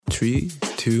3,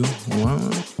 2,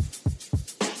 1.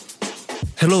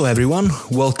 Hello everyone,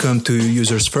 welcome to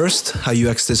Users First, a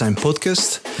UX design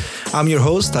podcast. I'm your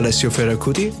host, Alessio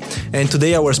Ferracuti, and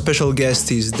today our special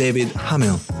guest is David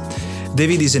Hamill.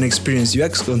 David is an experienced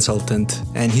UX consultant,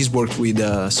 and he's worked with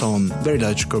some very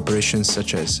large corporations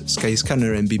such as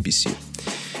Skyscanner and BBC.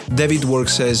 David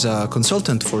works as a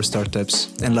consultant for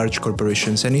startups and large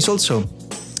corporations, and he's also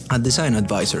a design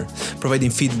advisor,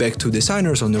 providing feedback to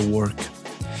designers on their work.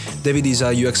 David is a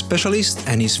UX specialist,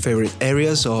 and his favorite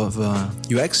areas of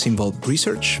UX involve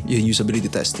research and usability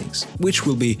testings, which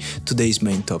will be today's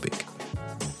main topic.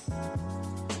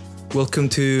 Welcome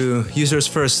to Users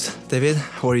First, David.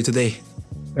 How are you today?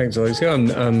 Thanks, Alessio.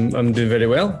 I'm doing very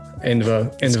well. End of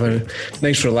a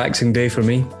nice, relaxing day for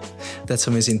me. That's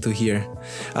amazing to hear.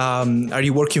 Are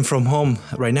you working from home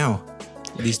right now?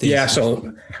 These days? Yeah,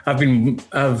 so I've been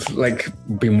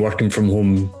working from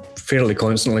home fairly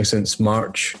constantly since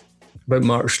March, about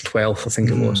March 12th, I think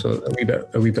it was. So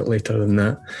a wee bit later than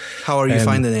that. How are you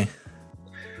finding it?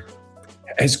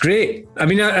 It's great. I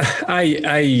mean,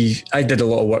 I did a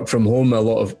lot of work from home. A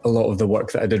lot of the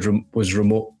work that I did was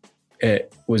remote.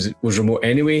 It was remote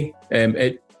anyway.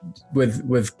 With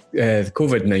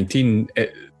COVID-19,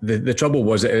 the trouble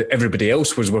was that everybody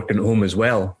else was working at home as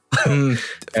well.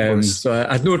 So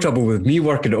I had no trouble with me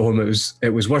working at home. It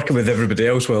was working with everybody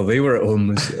else while they were at home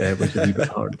was a wee bit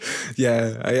hard.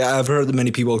 Yeah, I've heard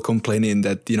many people complaining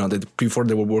that that before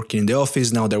they were working in the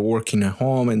office, now they're working at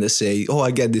home, and they say, "Oh,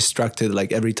 I get distracted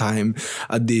like every time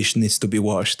a dish needs to be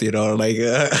washed," or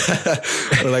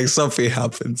like something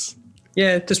happens.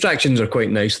 Yeah, distractions are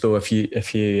quite nice though. If you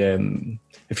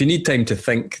need time to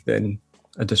think, then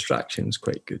a distraction is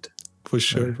quite good. For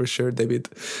sure, David.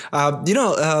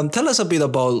 Tell us a bit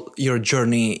about your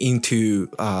journey into,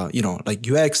 like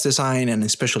UX design and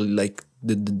especially like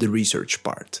the research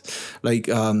part.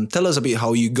 Tell us a bit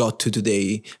how you got to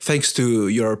today, thanks to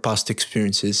your past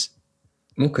experiences.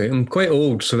 Okay, I'm quite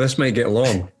old, so this might get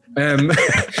long.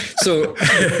 So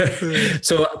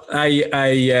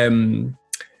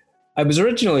I was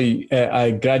originally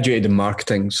I graduated in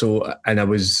marketing, and I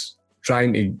was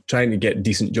trying to get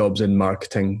decent jobs in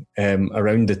marketing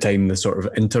around the time the sort of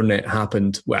internet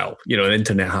happened. Well, the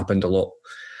internet happened a lot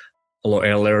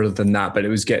earlier than that, but it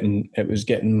was getting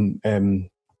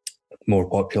more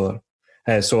popular.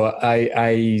 So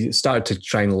I started to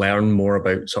try and learn more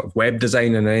about sort of web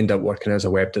design, and I ended up working as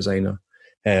a web designer,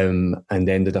 and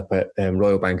ended up at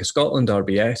Royal Bank of Scotland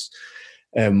 (RBS),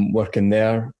 working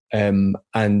there.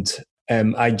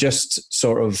 I just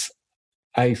sort of,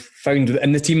 I found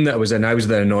in the team that I was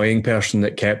the annoying person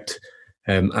that kept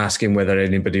asking whether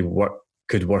anybody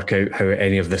could work out how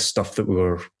any of this stuff that we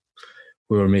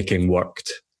were making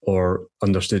worked or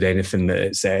understood anything that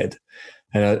it said.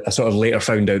 And I sort of later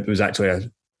found out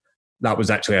that was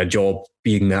actually a job,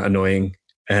 being that annoying.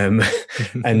 And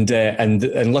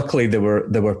luckily there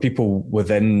were people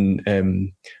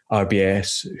within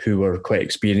RBS who were quite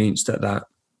experienced at that,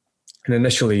 and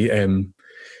initially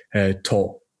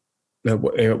taught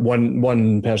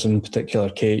one person in particular,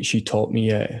 Kate. She taught me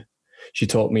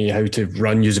how to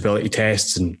run usability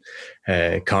tests and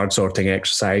card sorting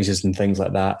exercises and things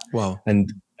like that. Wow!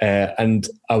 And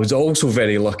I was also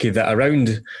very lucky that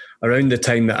around the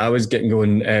time that I was getting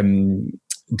going,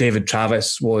 David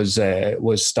Travis was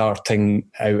starting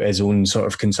out his own sort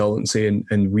of consultancy,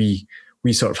 and we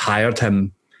sort of hired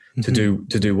him to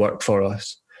do work for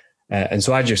us, and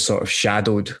so I just sort of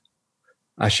shadowed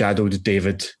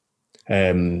David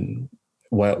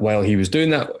while he was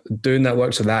doing that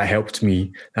work. So that helped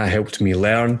me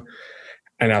learn,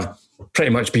 and I've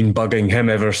pretty much been bugging him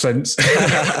ever since.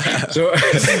 so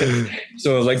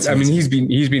I mean, he's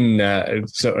been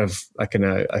sort of like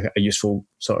a useful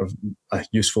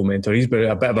mentor. He's been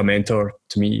a bit of a mentor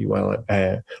to me while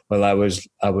I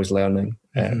was learning.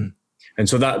 And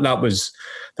so that was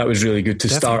really good to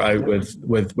start out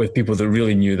with people that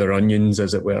really knew their onions,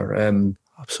 as it were.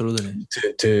 Absolutely.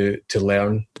 To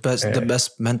learn. The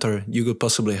best mentor you could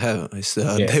possibly have is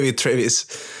David Travis.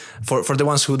 For the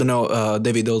ones who don't know,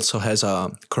 David also has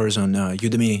a course on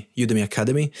Udemy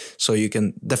Academy, so you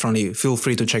can definitely feel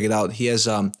free to check it out. He has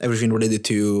everything related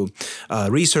to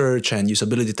research and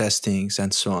usability testings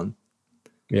and so on.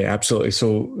 Yeah, absolutely.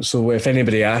 So if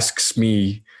anybody asks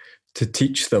me to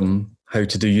teach them how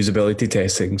to do usability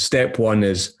testing, step one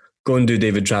is go and do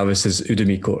David Travis's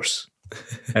Udemy course.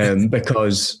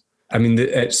 Because I mean,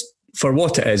 it's, for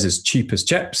what it is cheap as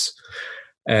chips,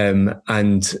 and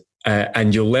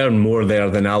you'll learn more there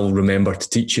than I'll remember to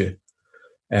teach you.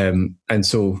 And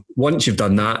so once you've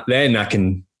done that, then I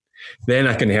can then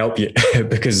I can help you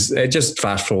because it just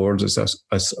fast forwards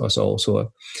us all.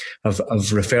 So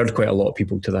I've referred quite a lot of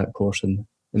people to that course in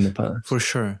the past. For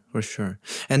sure.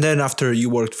 And then after you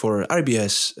worked for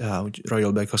RBS,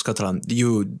 Royal Bank of Scotland,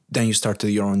 you started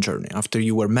your own journey. After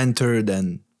you were mentored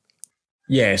and...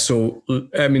 Yeah, so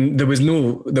I mean, there was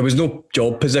no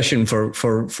job position for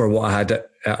what I had at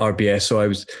RBS. So I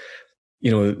was,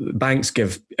 banks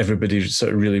give everybody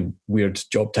sort of really weird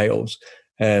job titles.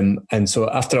 And so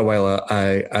after a while,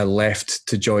 I left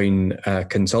to join a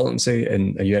consultancy,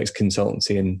 a UX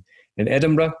consultancy in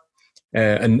Edinburgh,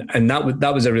 and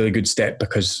that was a really good step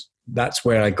because that's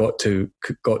where I got to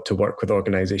work with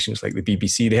organisations like the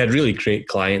BBC. They had really great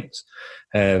clients,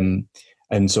 and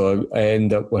so I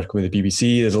ended up working with the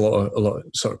BBC. There's a lot of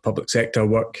sort of public sector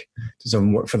work. Did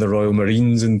some work for the Royal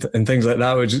Marines and things like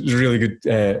that, which is really good,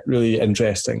 really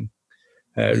interesting.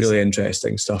 Really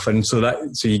interesting stuff, and so I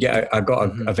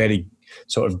got a very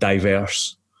sort of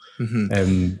diverse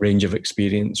range of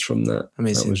experience from that.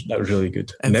 Amazing. That was really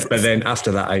good. But then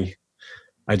after that, I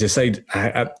decided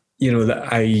that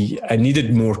I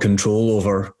needed more control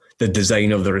over the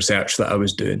design of the research that I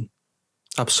was doing.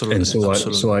 Absolutely. And so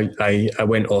I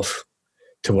went off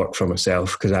to work for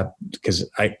myself because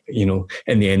I in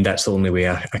the end that's the only way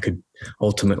I could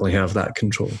ultimately have that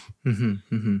control.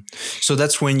 So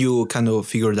that's when you kind of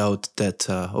figured out that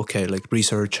like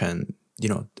research and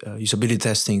usability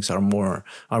testings are more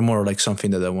like something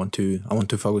that I want to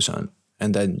focus on.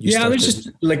 And then I was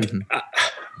just like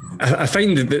I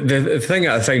find the thing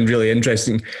that I find really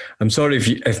interesting. I'm sorry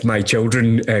if my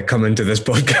children come into this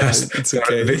podcast. It's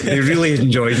okay. They really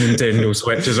enjoy Nintendo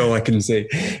Switch, is all I can say.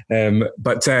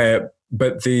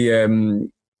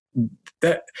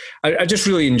 I just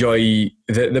really enjoy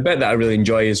the bit that I really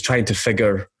enjoy is trying to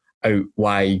figure out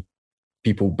why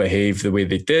people behave the way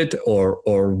they did, or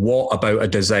what about a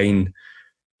design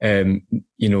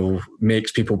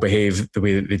makes people behave the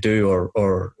way that they do,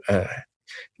 or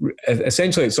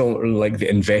essentially it's all like the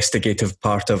investigative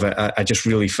part of it. I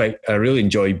really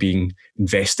enjoy being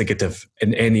investigative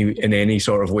in any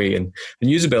sort of way, and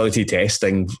usability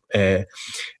testing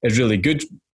is really good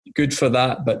for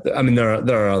that. But I mean, there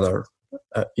are other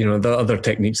there are other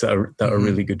techniques that are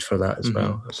really good for that as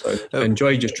well. So I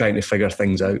enjoy just trying to figure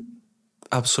things out.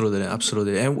 Absolutely.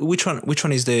 And which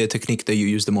one is the technique that you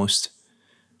use the most?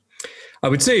 I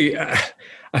would say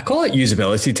I call it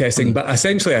usability testing, but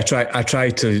essentially I try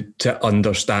to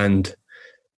understand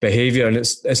behavior, and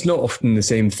it's not often the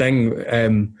same thing.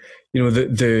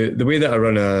 The way that I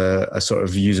run a sort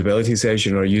of usability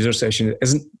session or a user session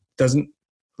doesn't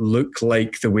look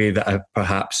like the way that I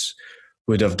perhaps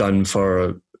would have done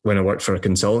for when I worked for a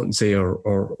consultancy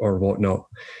or whatnot.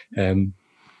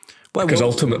 Because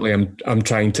ultimately I'm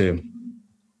trying to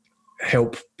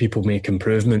help people make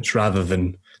improvements rather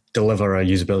than deliver a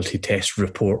usability test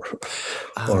report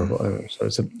or whatever. So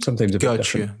it's sometimes a bit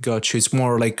different. Got you. It's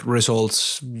more like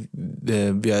results,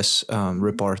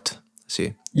 report.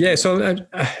 See. Yeah. So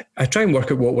I try and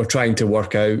work at what we're trying to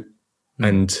work out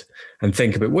and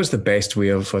think about what's the best way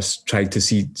of us trying to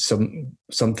see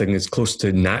something as close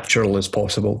to natural as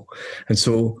possible. And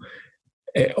so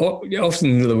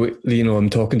often, I'm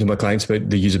talking to my clients about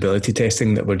the usability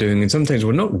testing that we're doing, and sometimes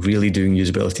we're not really doing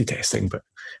usability testing, but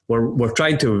we're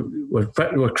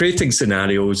creating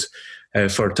scenarios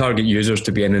for target users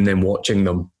to be in and then watching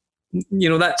them.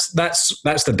 That's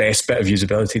the best bit of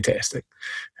usability testing.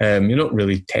 You're not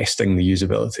really testing the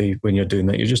usability when you're doing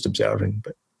that; you're just observing.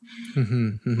 But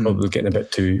probably getting a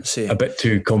bit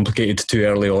too complicated too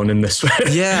early on in this.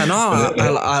 Yeah, no,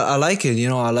 I like it.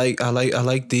 I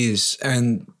like this,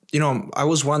 and I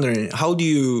was wondering how do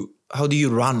you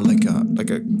run like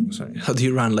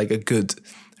a good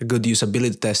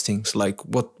usability testing? Like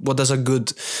what does a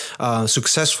good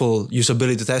successful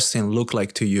usability testing look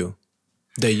like to you?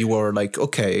 That you were like,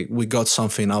 okay, we got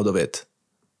something out of it.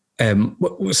 So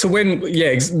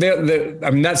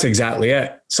that's exactly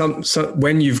it. So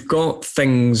when you've got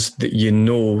things that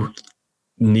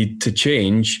need to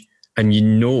change, and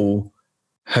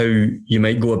how you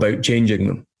might go about changing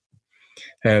them,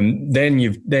 then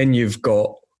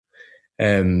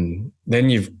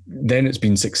it's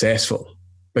been successful.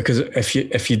 Because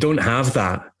if you don't have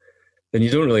that, then you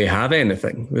don't really have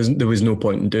anything. There was no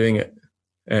point in doing it.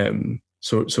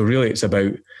 So really, it's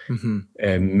about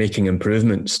making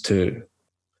improvements to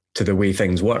the way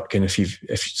things work. And if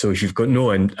you've got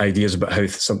no ideas about how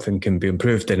something can be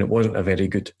improved, then it wasn't a very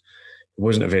good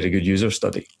user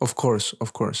study. Of course.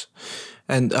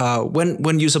 And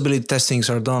when usability testings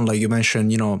are done, like you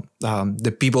mentioned,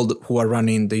 the people who are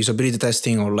running the usability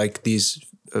testing, or like these,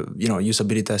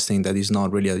 usability testing that is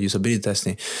not really a usability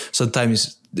testing,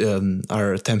 sometimes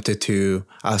are tempted to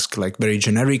ask like very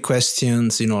generic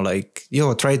questions, like,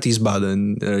 try this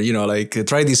button, like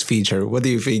try this feature. What do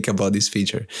you think about this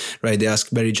feature? Right? They ask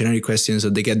very generic questions,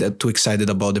 and they get too excited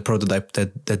about the prototype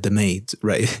that they made,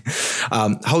 right?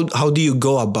 How do you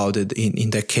go about it in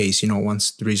that case?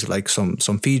 Once there is like some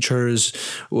features,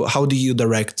 how do you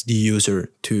direct the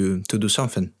user to do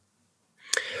something?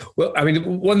 Well, I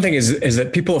mean, one thing is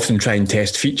that people often try and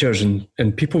test features,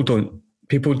 and people don't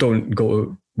go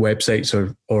to websites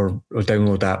or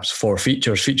download apps for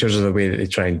features. Features are the way that they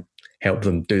try and help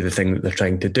them do the thing that they're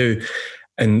trying to do.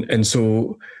 And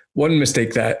so one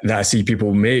mistake that I see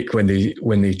people make when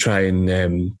they try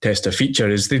and test a feature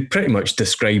is they pretty much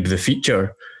describe the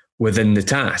feature within the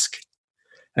task.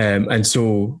 And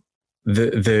so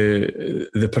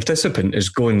the participant is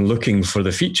going looking for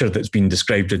the feature that's been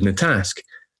described in the task.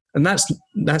 And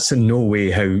that's in no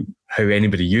way how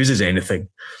anybody uses anything.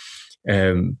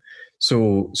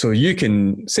 So you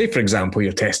can say, for example,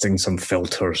 you're testing some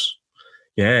filters,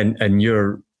 and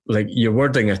you're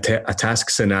wording a task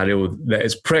scenario that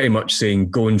is pretty much saying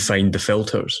go and find the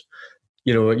filters.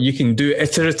 You can do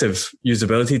iterative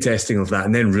usability testing of that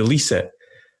and then release it,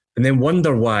 and then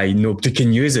wonder why nobody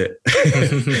can use it.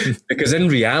 Because in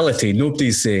reality,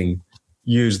 nobody's saying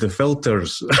use the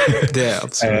filters. Yeah,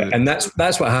 absolutely. And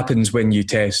that's what happens when you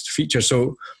test features.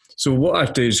 So what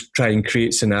I do is try and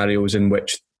create scenarios in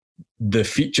which the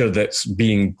feature that's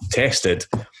being tested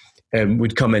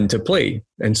would come into play.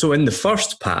 And so in the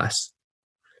first pass,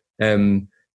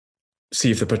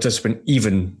 see if the participant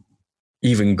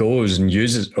even goes and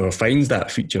uses or finds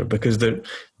that feature, because they're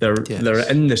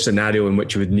in the scenario in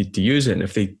which you would need to use it. And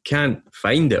if they can't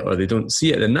find it or they don't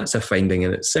see it, then that's a finding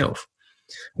in itself.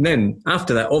 And then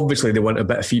after that, obviously they want a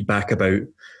bit of feedback about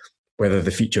whether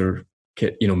the feature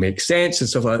makes sense and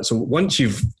stuff like that. So once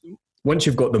you've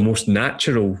got the most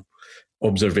natural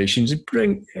observations,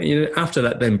 after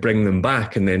that, then bring them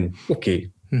back, and then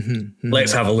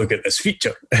let's have a look at this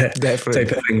feature type of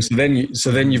thing.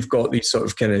 So then you've got these sort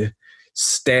of kind of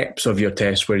steps of your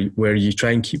test where you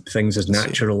try and keep things as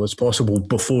natural as possible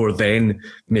before then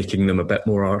making them a bit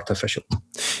more artificial.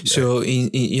 So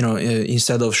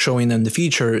instead of showing them the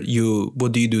feature,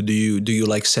 what do you do? Do you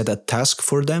like set a task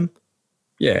for them?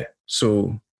 Yeah.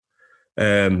 So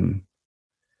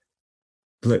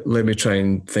let me try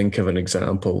and think of an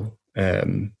example.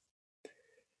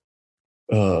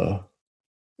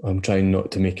 I'm trying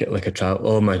not to make it like a travel.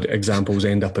 All my examples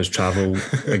end up as travel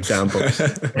examples.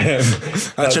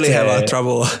 Actually, I have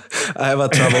a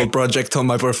travel project on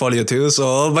my portfolio too. So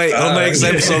all my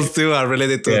examples too are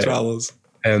related to travels.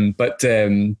 But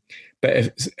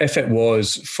if it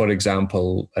was, for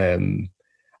example,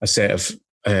 a set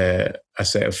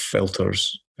of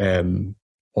filters on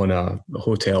a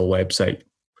hotel website,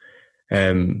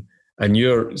 and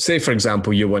say, for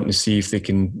example, you want to see if they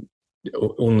can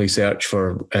only search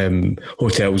for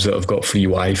hotels that have got free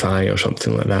Wi-Fi or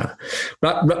something like that,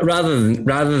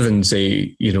 rather than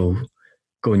say,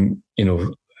 go and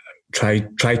try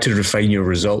to refine your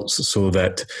results so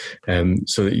that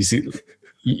you see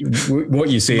what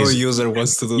you say. No is, user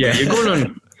wants to do that.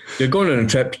 You're going on a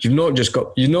trip. You've not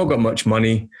got much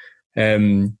money.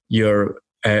 And you're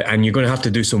going to have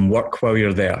to do some work while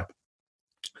you're there.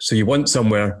 So you want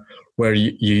somewhere where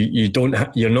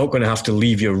you're not going to have to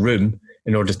leave your room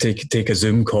in order to take a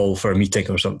Zoom call for a meeting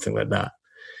or something like that.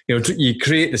 You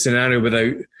create the scenario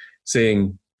without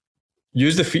saying,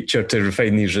 use the feature to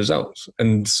refine these results.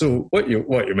 And so what you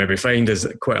maybe find is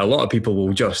that quite a lot of people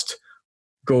will just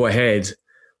go ahead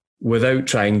without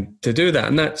trying to do that.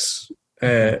 And that's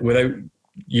without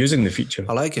using the feature.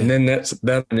 I like it. And then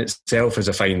that in itself is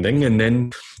a finding. And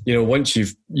then, once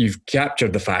you've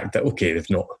captured the fact that, okay, they've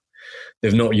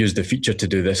not used the feature to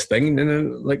do this thing, and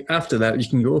then like after that you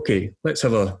can go, okay, let's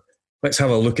have a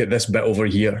look at this bit over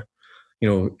here.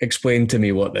 Explain to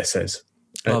me what this is.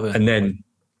 And then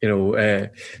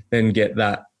then get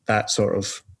that sort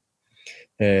of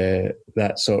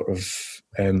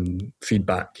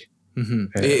feedback. Mm-hmm.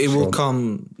 It will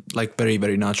come like very,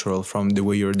 very natural from the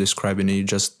way you're describing it. You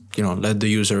just, let the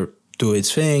user do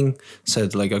its thing,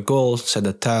 set like a goal, set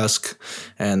a task,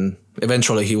 and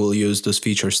eventually he will use those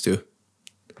features too.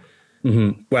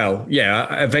 Mm-hmm. Well,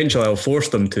 yeah, eventually I'll force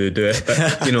them to do it, but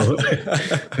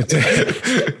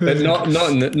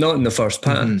not in the first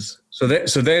pass. Mm-hmm.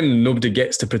 So then nobody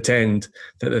gets to pretend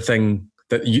that the thing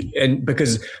that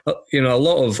because a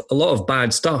lot of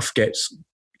bad stuff gets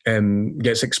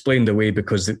explained away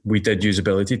because we did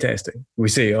usability testing. We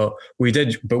say, we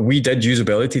did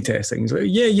usability testing. So,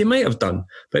 yeah, you might have done,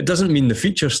 but it doesn't mean the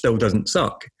feature still doesn't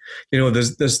suck.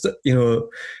 There's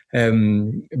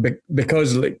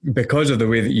because of the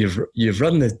way that you've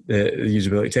run the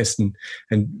usability test,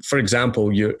 and for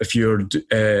example, if you're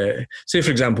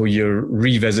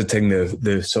revisiting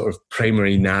the sort of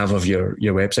primary nav of your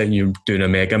website, and you're doing a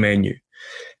mega menu,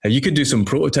 you could do some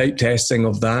prototype testing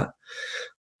of that,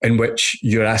 in which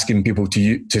you're asking people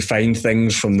to find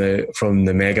things from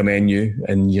the mega menu,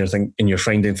 and you're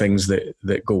finding things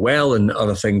that go well and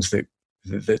other things that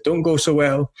don't go so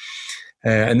well,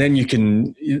 and then you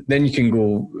can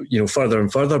go further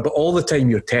and further. But all the time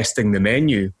you're testing the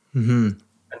menu, and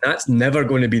that's never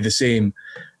going to be the same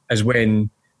as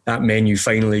when that menu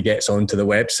finally gets onto the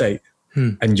website,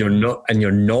 and you're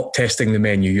not testing the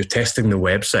menu, you're testing the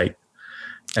website,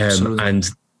 and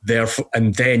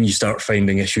then you start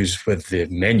finding issues with the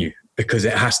menu because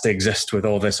it has to exist with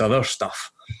all this other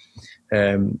stuff,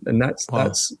 and that's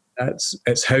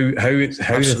it's how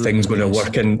the thing's going to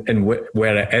work and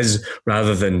where it is,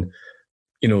 rather than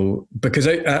because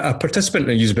a participant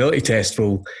in a usability test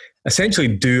will essentially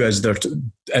do as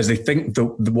they think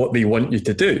what they want you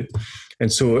to do.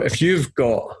 And so if you've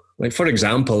got, like, for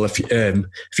example, if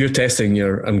you're testing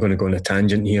I'm going to go on a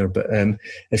tangent here, but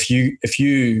if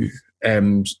you're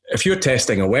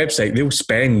testing a website, they'll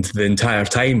spend the entire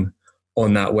time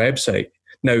on that website.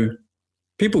 Now,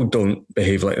 people don't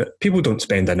behave like that. People don't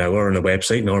spend an hour on a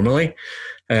website normally.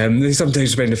 They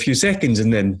sometimes spend a few seconds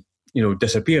and then,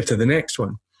 disappear to the next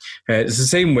one. It's the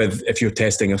same with if you're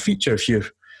testing a feature. If you're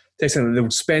testing, they'll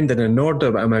spend an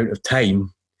inordinate amount of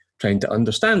time trying to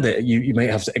understand it. You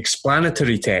might have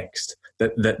explanatory text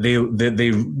that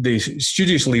they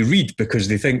studiously read because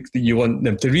they think that you want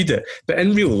them to read it. But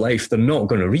in real life, they're not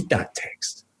going to read that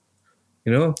text,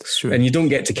 and you don't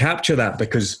get to capture that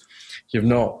because you've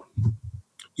not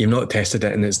tested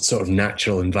it in its sort of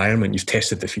natural environment. You've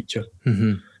tested the feature.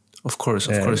 Mm-hmm. Of course.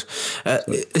 Has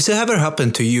it ever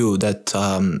happened to you that,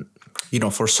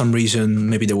 for some reason,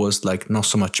 maybe there was like not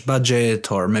so much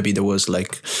budget, or maybe there was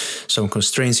like some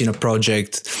constraints in a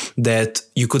project that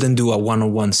you couldn't do a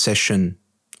one-on-one session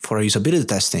for a usability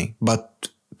testing, but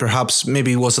perhaps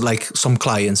maybe it was like some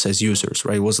clients as users,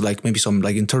 right? It was like maybe some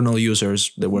like internal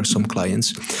users. There were some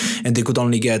clients and they could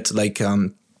only get like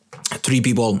 3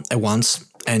 people at once.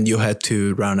 And you had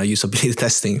to run a usability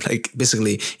testing, like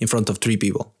basically in front of 3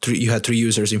 people. You had 3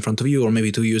 users in front of you, or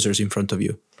maybe 2 users in front of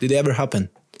you. Did it ever happen?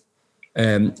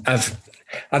 I've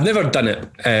never done it,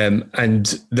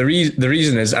 and the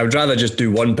reason is I would rather just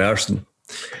do one person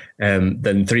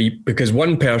than 3, because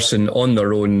one person on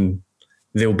their own,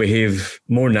 they'll behave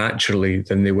more naturally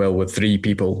than they will with 3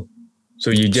 people. So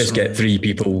you just get 3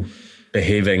 people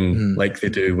behaving like they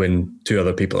do when 2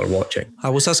 other people are watching. I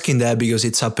was asking that because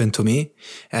it's happened to me,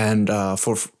 and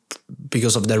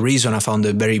because of that reason, I found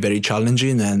it very, very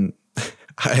challenging, and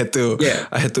I had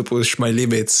to push my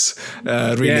limits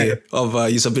of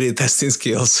usability testing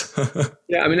skills.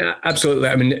 Yeah, I mean, absolutely.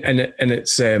 I mean, and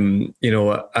it's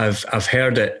I've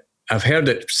heard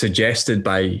it suggested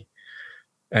by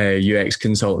UX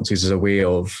consultancies as a way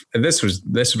of, and this was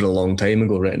a long time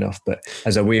ago, right enough, but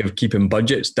as a way of keeping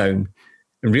budgets down.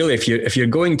 And really, if you're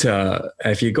going to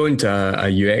a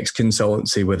UX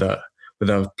consultancy with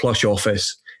a plush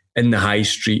office in the high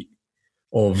street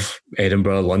of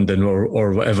Edinburgh, London,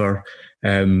 or whatever,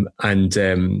 and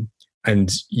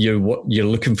you're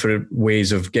looking for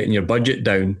ways of getting your budget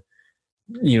down,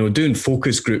 doing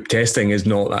focus group testing is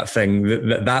not that thing.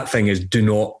 That thing is, do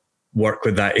not work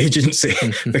with that agency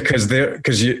because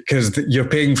you're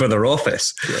paying for their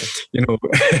office. Right.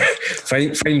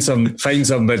 find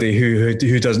somebody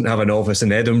who doesn't have an office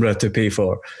in Edinburgh to pay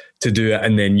for to do it,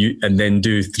 and then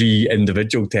do 3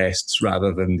 individual tests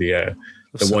rather than the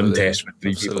one test with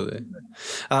 3 people.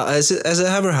 Has it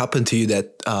ever happened to you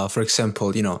that, for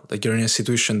example, like you're in a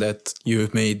situation that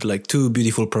you've made like 2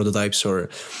 beautiful prototypes, or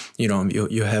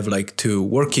you have like 2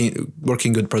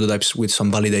 working good prototypes with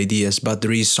some valid ideas, but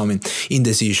there is some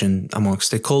indecision among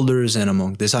stakeholders and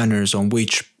among designers on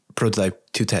which prototype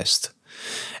to test.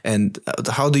 And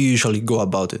how do you usually go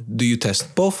about it? Do you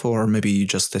test both, or maybe you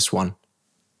just test one?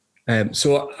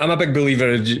 So I'm a big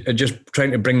believer of just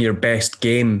trying to bring your best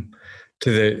game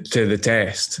to the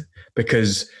test,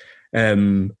 because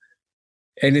anything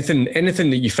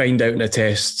that you find out in a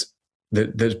test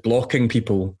that's blocking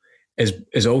people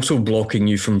is also blocking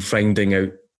you from finding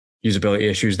out usability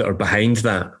issues that are behind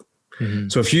that. Mm-hmm.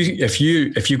 So if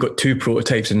you've got 2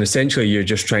 prototypes and essentially you're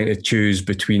just trying to choose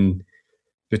between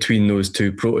those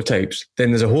 2 prototypes,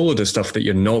 then there's a whole load of stuff that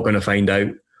you're not going to find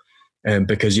out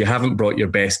because you haven't brought your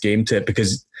best game to it,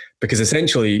 because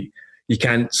essentially you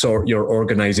can't sort your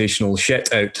organizational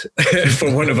shit out, for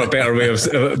want of a better way of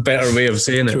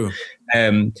saying it.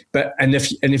 But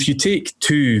if you take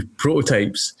 2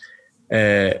 prototypes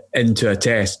into a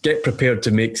test, get prepared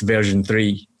to make version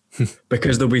 3,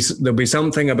 because there'll be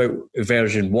something about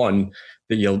version 1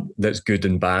 that's good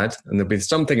and bad, and there'll be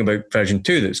something about version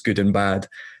 2 that's good and bad,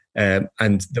 and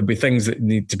there'll be things that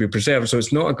need to be preserved. So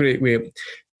it's not a great way.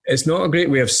 It's not a great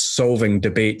way of solving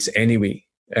debates anyway.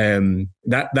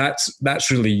 That's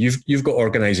really you've got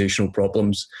organizational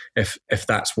problems if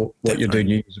that's what you're doing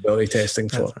usability testing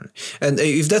for. Definitely. And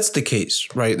if that's the case,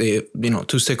 right? 2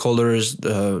 stakeholders,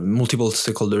 multiple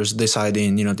stakeholders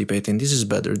deciding, debating, this is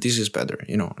better.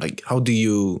 Like, how do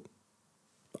you,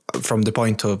 from the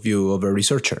point of view of a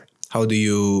researcher, how do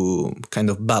you kind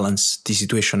of balance the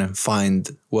situation and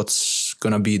find what's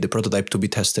gonna be the prototype to be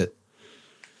tested?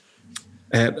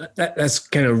 That's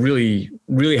kind of really,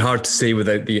 really hard to say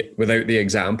without the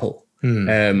example.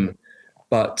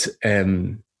 But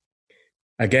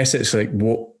I guess it's like,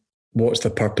 what's the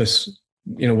purpose?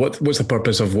 What's the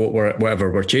purpose of whatever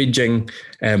we're changing?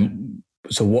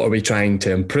 So what are we trying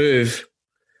to improve?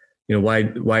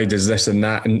 Why does this and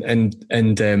that?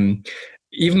 And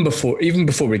even before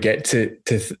we get to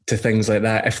things like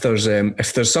that, if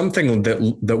there's something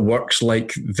that works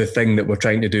like the thing that we're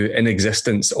trying to do in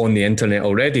existence on the internet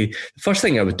already, the first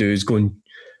thing I would do is go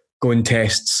and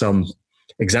test some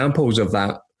examples of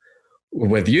that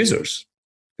with users.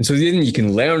 And so then you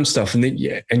can learn stuff, and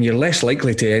you're less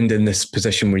likely to end in this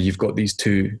position where you've got these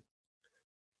two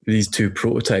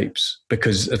prototypes,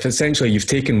 because if essentially you've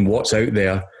taken what's out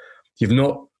there,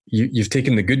 you've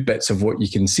taken the good bits of what you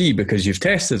can see because you've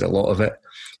tested a lot of it,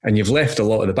 and you've left a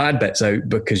lot of the bad bits out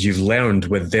because you've learned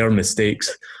with their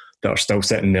mistakes that are still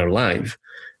sitting there live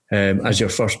as your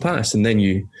first pass, and then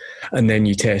you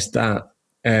test that.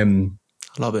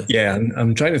 Love it. Yeah,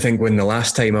 I'm trying to think when the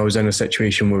last time I was in a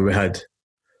situation where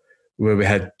we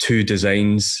had 2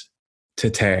 designs to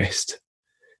test.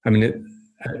 I mean,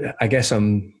 I guess I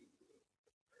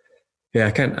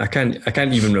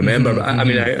can't even remember. But I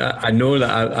mean, I know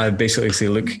that I basically say,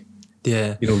 look,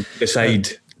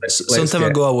 decide. Some time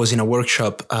ago, I was in a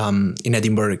workshop in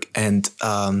Edinburgh, and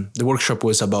the workshop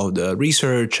was about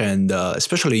research and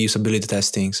especially usability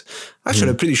testings.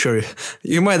 Actually, I'm pretty sure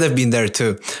you might have been there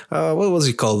too. What was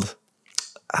it called?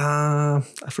 I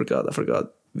forgot. I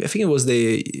think it was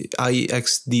the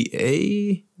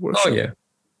IXDA workshop. Oh, yeah.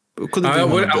 I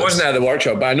wasn't at the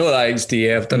workshop, but I know that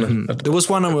IXDA. I've done it. There was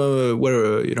one where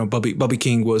Bobby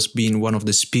King was being one of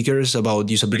the speakers about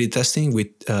usability testing with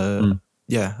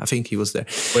yeah, I think he was there.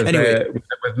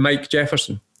 With Mike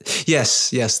Jefferson. Yes,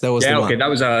 that was the one. Okay,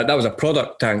 that was a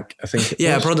product tank, I think.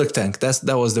 Yeah, product tank.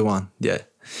 That was the one. Yeah,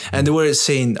 and they were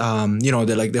saying,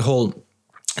 the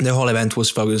whole event was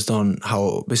focused on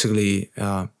how basically,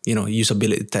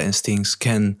 usability testings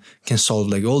can solve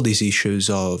like all these issues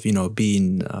of,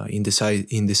 being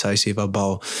indecisive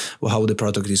about how the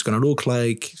product is going to look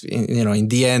like. In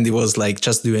the end, it was like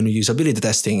just doing usability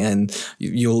testing and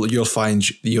you'll find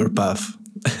your path.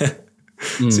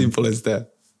 Simple as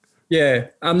that. Yeah,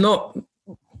 I'm not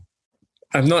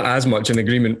as much in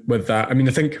agreement with that. I mean,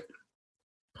 I think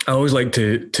I always like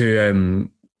to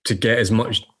get as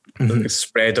much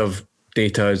spread of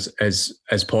data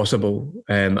as possible.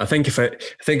 I think if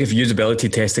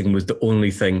usability testing was the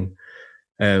only thing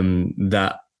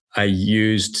that I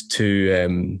used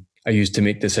to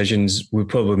make decisions, we'd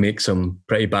probably make some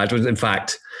pretty bad ones. In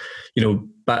fact,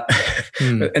 but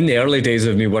in the early days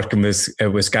of me working with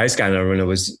Skyscanner when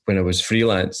I was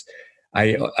freelance,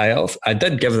 I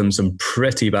did give them some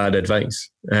pretty bad advice,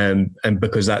 and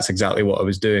because that's exactly what I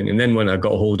was doing. And then when I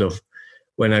got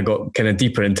kind of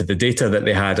deeper into the data that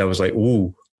they had, I was like,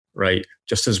 oh, right,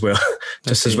 just as well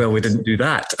we didn't do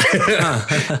that.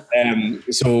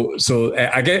 So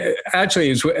I get, actually,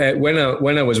 it's when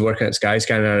I was working at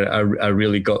Skyscanner, I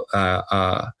really got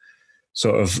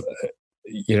sort of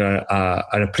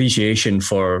an appreciation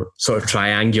for sort of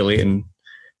triangulating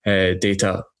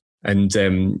data and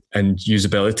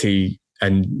usability,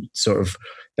 and sort of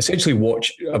essentially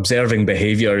observing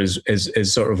behavior is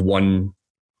sort of one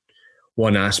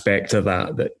aspect of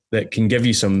that can give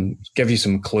you some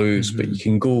clues, but you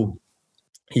can go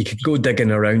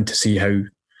digging around to see how,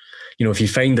 if you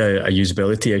find a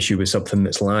usability issue with something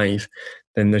that's live,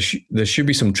 then there should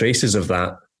be some traces of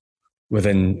that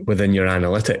within your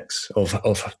analytics of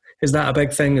is that a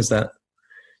big thing? Is that,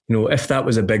 if that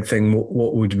was a big thing,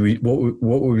 what would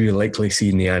we likely see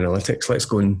in the analytics? Let's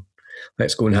go and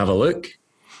have a look.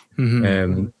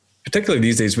 Particularly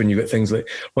these days when you've got things like,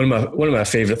 one of my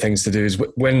favorite things to do is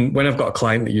when I've got a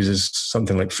client that uses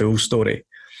something like Full Story,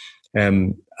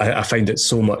 I find it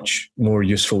so much more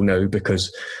useful now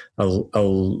because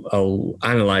I'll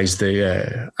analyze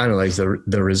the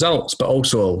results, but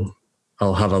also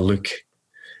I'll have a look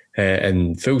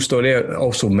in full story,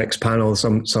 also mixed panel.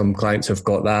 Some clients have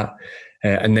got that,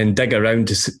 and then dig around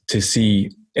to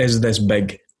see, is this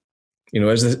big?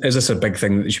 Is this a big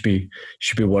thing that you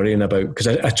should be worrying about? Because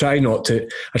I try not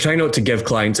to give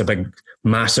clients a big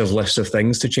massive list of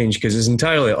things to change, because it's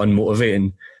entirely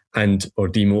unmotivating or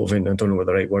demotivating. I don't know what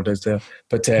the right word is there,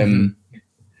 but and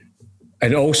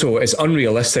also it's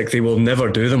unrealistic. They will never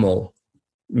do them all.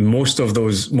 Most of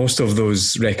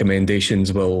those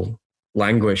recommendations will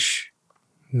languish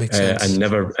and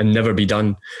never be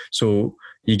done. So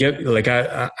you get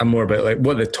I'm more about like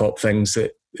what are the top things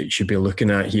that you should be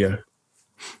looking at here,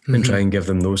 and try and give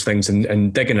them those things,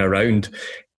 and digging around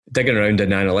in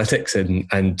analytics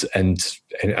and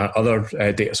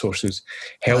other data sources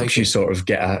helps you sort of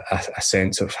get a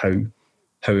sense of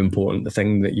how important the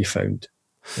thing that you found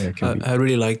can be. I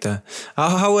really like that.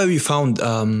 How have you found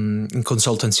in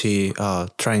consultancy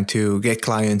trying to get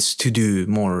clients to do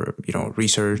more,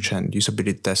 research and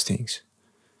usability testings?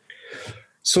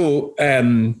 So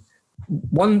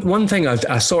one thing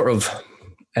I sort of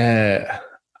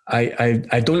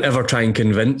I don't ever try and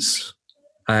convince.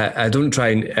 I don't try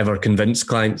and ever convince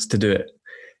clients to do it.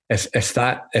 If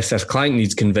their client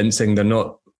needs convincing, they're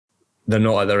not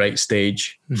at the right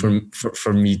stage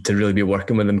for me to really be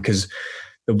working with them, because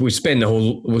we'll spend a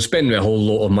whole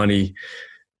lot of money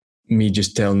me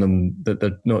just telling them that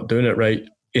they're not doing it right,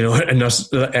 and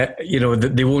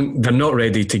they're not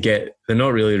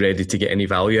really ready to get any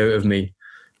value out of me.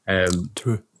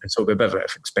 True. And so it'll be a bit of an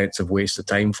expensive waste of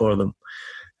time for them.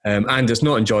 And it's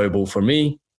not enjoyable for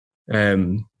me.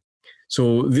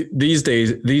 So these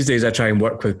days I try and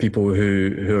work with people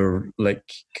who are like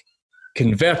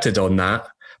converted on that,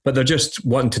 but they're just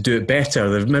wanting to do it better.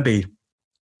 They've maybe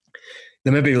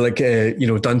like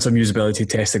done some usability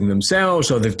testing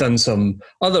themselves, or they've done some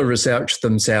other research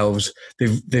themselves.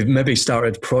 They've maybe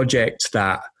started projects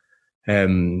that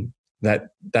they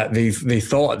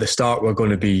thought at the start were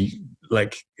going to be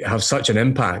like have such an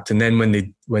impact, and then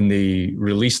when they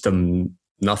released them,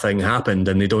 nothing happened,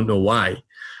 and they don't know why.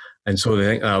 And so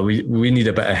they think, we need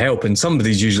a bit of help. And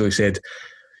somebody's usually said,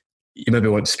 you maybe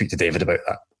want to speak to David about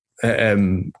that,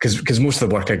 because most of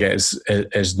the work I get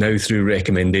is now through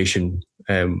recommendation,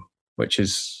 which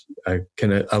is a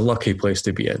kind of a lucky place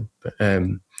to be in.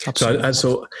 But, I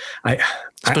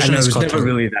was never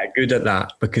really that good at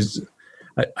that, because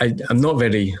I'm not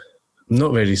very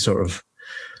sort of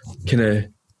kind of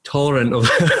tolerant of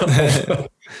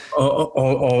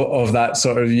of that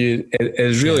sort of view. It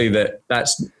is really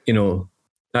that's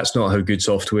not how good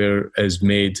software is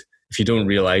made. If you don't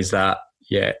realize that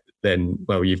yet, then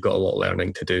you've got a lot of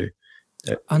learning to do.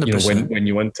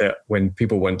 100%. When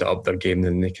people want to up their game,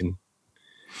 then they can.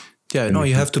 Yeah,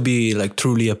 you have to be like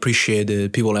truly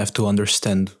appreciated. People have to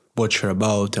understand what you're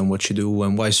about and what you do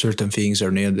and why certain things are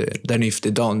needed. Then if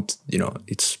they don't,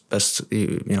 it's best,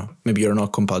 maybe you're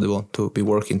not compatible to be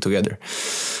working together,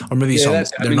 or maybe they're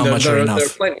not mature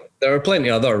enough. There are plenty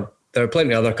other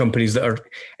companies that are.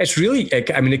 It's really.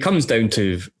 It comes down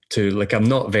to like, I'm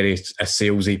not very a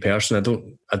salesy person. I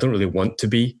don't really want to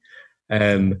be,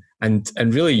 and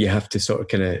really you have to sort of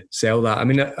kind of sell that. I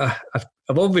mean, I've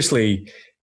obviously.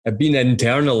 I've been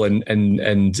internal and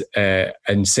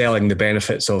selling the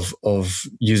benefits of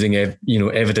using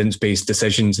evidence-based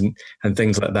decisions and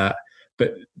things like that.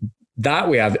 But that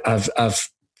way,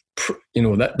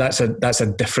 that's a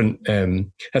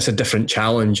different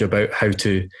challenge about how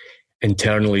to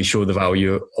internally show the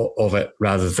value of it,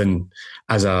 rather than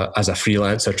as a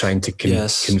freelancer trying to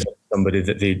convince somebody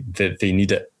that they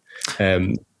need it.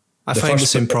 I find the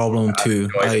same problem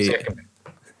too.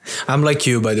 I'm like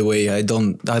you, by the way. I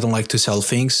don't like to sell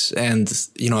things, and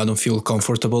I don't feel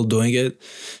comfortable doing it.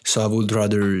 So I would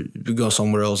rather go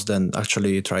somewhere else than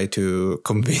actually try to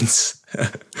convince.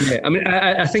 Yeah,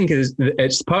 I think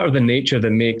it's part of the nature that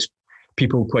makes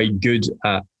people quite good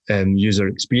at user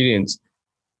experience.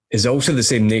 Is also the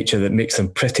same nature that makes them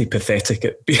pretty pathetic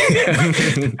at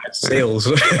sales.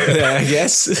 Yeah, I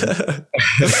guess.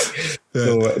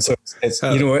 So it's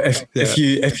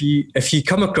if you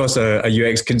come across a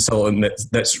UX consultant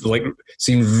that's like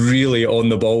seems really on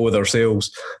the ball with their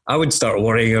sales, I would start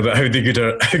worrying about how good they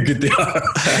are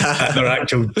at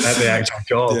the actual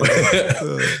job.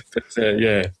 But,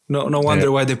 No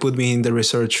wonder why they put me in the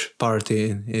research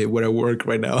party where I work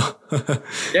right now.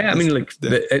 Yeah, I mean, like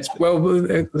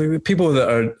the people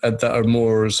that are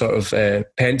more sort of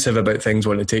pensive about things,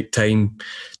 want to take time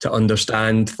to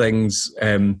understand things.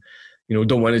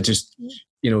 Don't want to just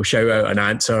shout out an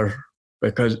answer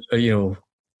because,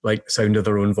 like the sound of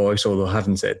their own voice, although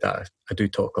having said that, I do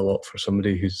talk a lot for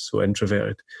somebody who's so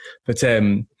introverted. But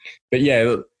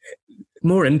yeah,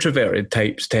 more introverted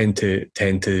types tend to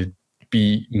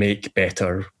make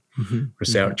better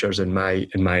researchers in my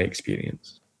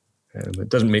experience. It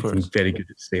doesn't make them very good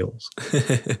at sales.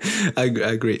 I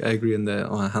agree on that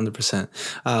 100%.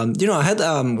 I had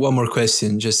one more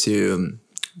question just to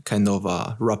kind of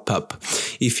wrap up.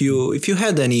 If you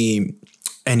had any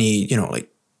like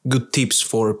good tips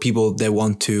for people that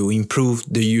want to improve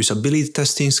the usability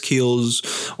testing skills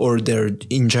or their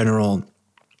in general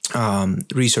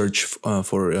research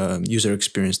for user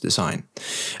experience design,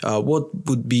 what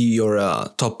would be your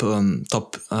top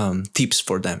tips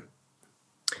for them?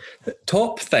 The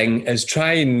top thing is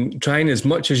trying as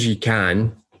much as you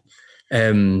can,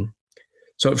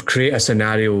 sort of create a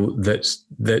scenario that's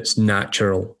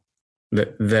natural,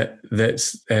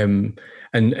 that's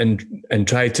and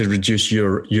try to reduce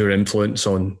your influence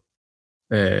on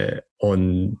the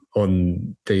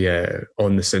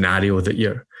scenario that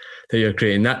you're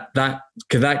creating.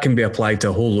 That can be applied to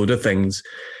a whole load of things,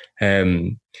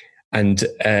 and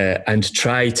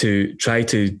try to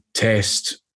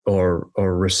test or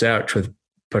research with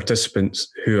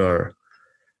participants who are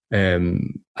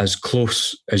as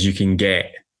close as you can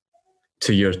get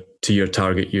to your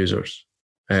target users.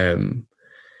 I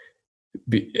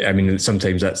mean,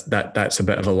 sometimes that's a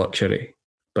bit of a luxury,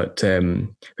 but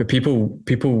people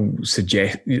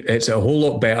suggest it's a whole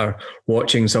lot better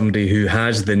watching somebody who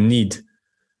has the need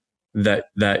that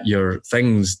your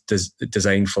thing's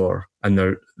designed for,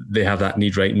 and they have that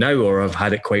need right now or have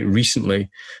had it quite recently,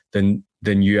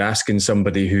 than you asking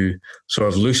somebody who sort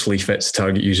of loosely fits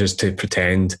target users to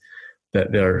pretend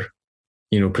that they're,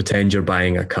 pretend you're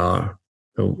buying a car.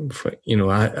 So,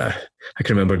 I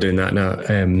can remember doing that now.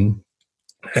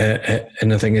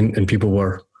 And I think, and people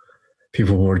were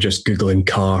just Googling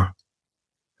car.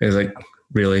 It was like,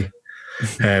 really?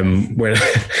 When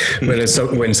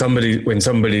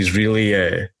somebody's really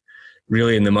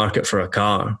in the market for a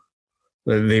car,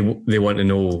 they want to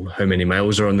know how many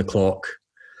miles are on the clock.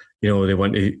 They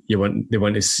want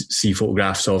to see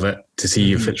photographs of it to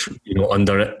see if it's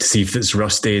under it, to see if it's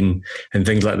rusty and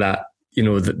things like that.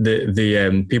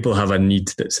 The people have a need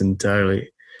that's entirely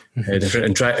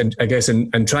different,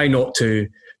 and try not to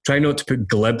put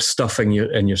glib stuff in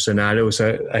your scenario.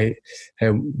 So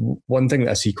one thing that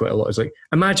I see quite a lot is like,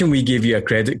 imagine we gave you a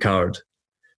credit card,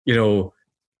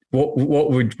 what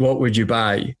would you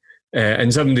buy?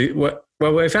 And somebody, well,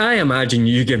 if I imagine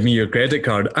you give me your credit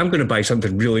card, I'm going to buy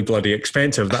something really bloody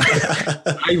expensive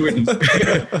that I wouldn't.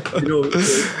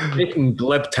 Taking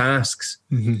glib tasks,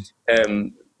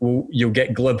 you'll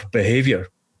get glib behavior.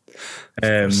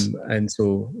 And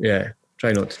so, yeah,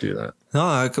 try not to do that.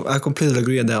 No, I completely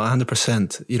agree on that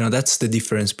 100%. That's the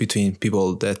difference between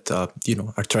people that, are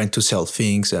trying to sell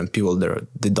things and people that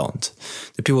they don't.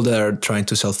 The people that are trying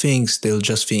to sell things, they'll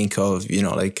just think of,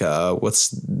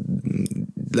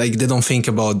 they don't think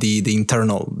about the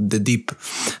internal, the deep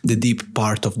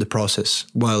part of the process.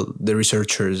 While the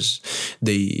researchers,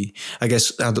 I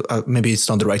guess, maybe it's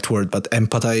not the right word, but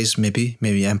empathize, maybe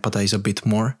empathize a bit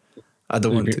more. I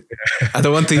don't want to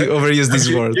overuse this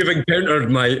word. Have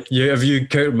you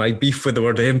encountered my beef with the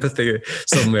word empathy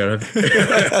somewhere?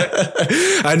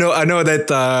 I know that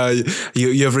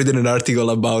you have written an article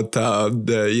about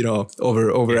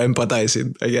over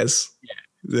empathizing, I guess. Yeah.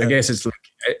 I guess it's like,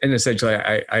 and essentially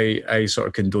I sort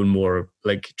of condone more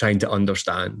like trying to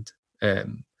understand. I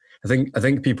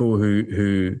think people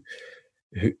who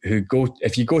go,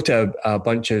 if you go to a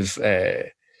bunch of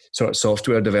sort of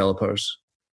software developers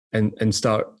and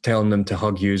start telling them to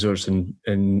hug users and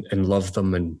love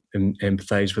them and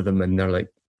empathize with them, and they're like,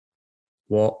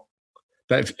 what?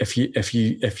 But if you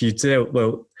say,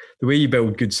 well, the way you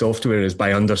build good software is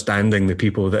by understanding the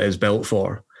people that it's built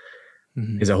for,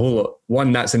 is a whole lot.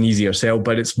 One, that's an easier sell,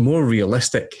 but it's more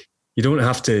realistic. You don't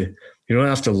have to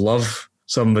love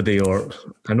somebody, or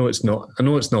I know it's not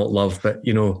love, but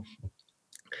you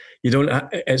don't.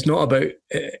 It's not about.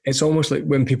 It's almost like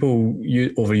when people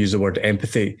overuse the word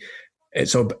empathy.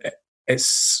 It's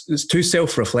too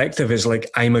self-reflective. It's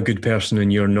like, I'm a good person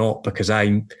and you're not because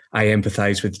I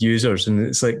empathize with users, and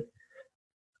it's like,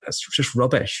 that's just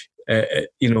rubbish.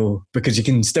 Because you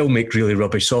can still make really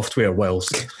rubbish software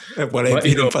whilst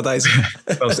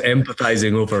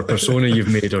empathizing over a persona you've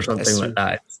made or something like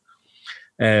that.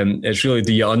 It's really,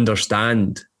 do you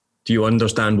understand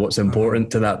what's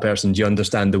important to that person? Do you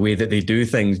understand the way that they do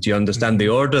things? Do you understand the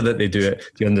order that they do it?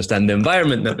 Do you understand the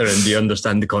environment that they're in? Do you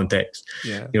understand the context?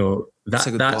 Yeah.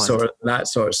 That sort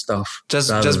of stuff.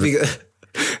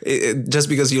 just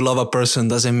because you love a person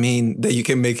doesn't mean that you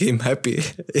can make him happy.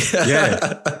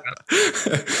 Yeah.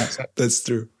 That's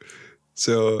true.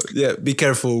 So yeah, be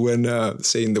careful when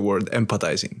saying the word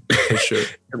empathizing, for sure.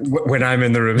 When I'm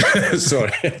in the room.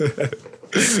 Sorry.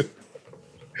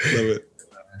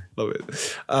 Love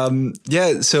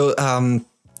it. So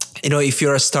if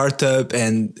you're a startup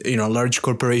and large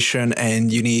corporation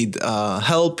and you need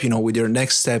help with your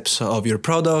next steps of your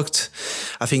product,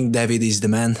 I think David is the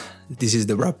man. This is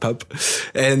the wrap up.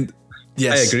 And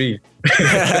yes, I agree.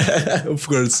 Of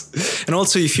course. And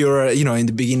also if you're in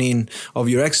the beginning of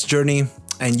your X journey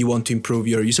and you want to improve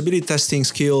your usability testing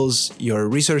skills, your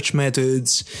research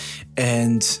methods,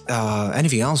 and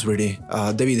anything else really.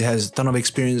 David has a ton of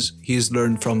experience. He's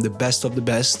learned from the best of the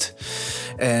best,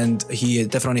 and he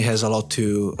definitely has a lot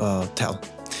to tell.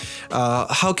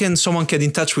 How can someone get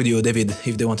in touch with you, David,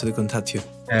 if they wanted to contact you?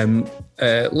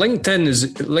 LinkedIn's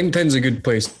a good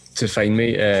place to find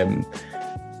me,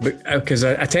 because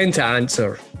I tend to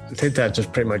answer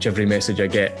pretty much every message I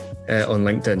get on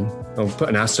LinkedIn. I'll put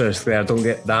an asterisk there. I don't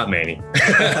get that many.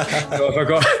 So if I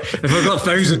got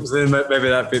thousands, then maybe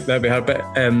that'd be hard. But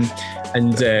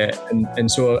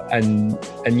so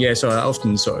I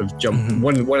often sort of jump. Mm-hmm.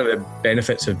 One of the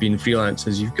benefits of being freelance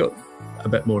is you've got a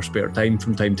bit more spare time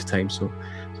from time to time. So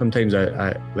sometimes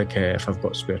I if I've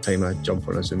got spare time, I jump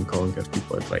on a Zoom call and give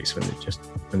people advice when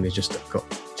they just have got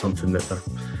something that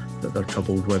they're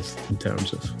troubled with in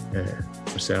terms of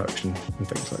research and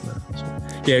things like that. So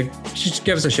yeah, just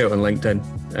give us a shout on LinkedIn.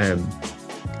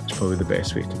 It's probably the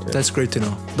best way to do it. That's great to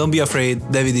know. Don't be afraid.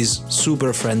 David is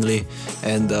super friendly,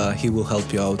 and he will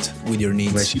help you out with your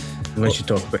needs. Unless you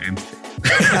talk about empathy.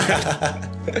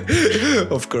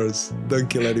 Of course, don't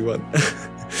kill anyone.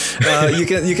 You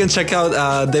can check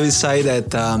out David's site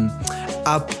at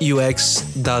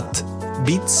appux.beats.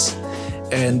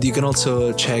 And you can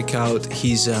also check out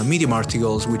his Medium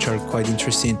articles, which are quite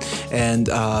interesting. And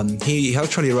he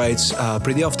actually writes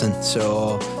pretty often.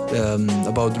 So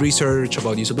about research,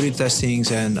 about usability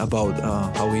testings, and about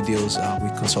how he deals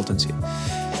with consultancy.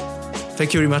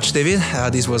 Thank you very much, David.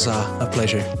 This was a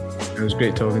pleasure. It was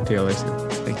great talking to you, Alessio.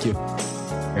 Thank you.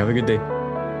 Have a good day.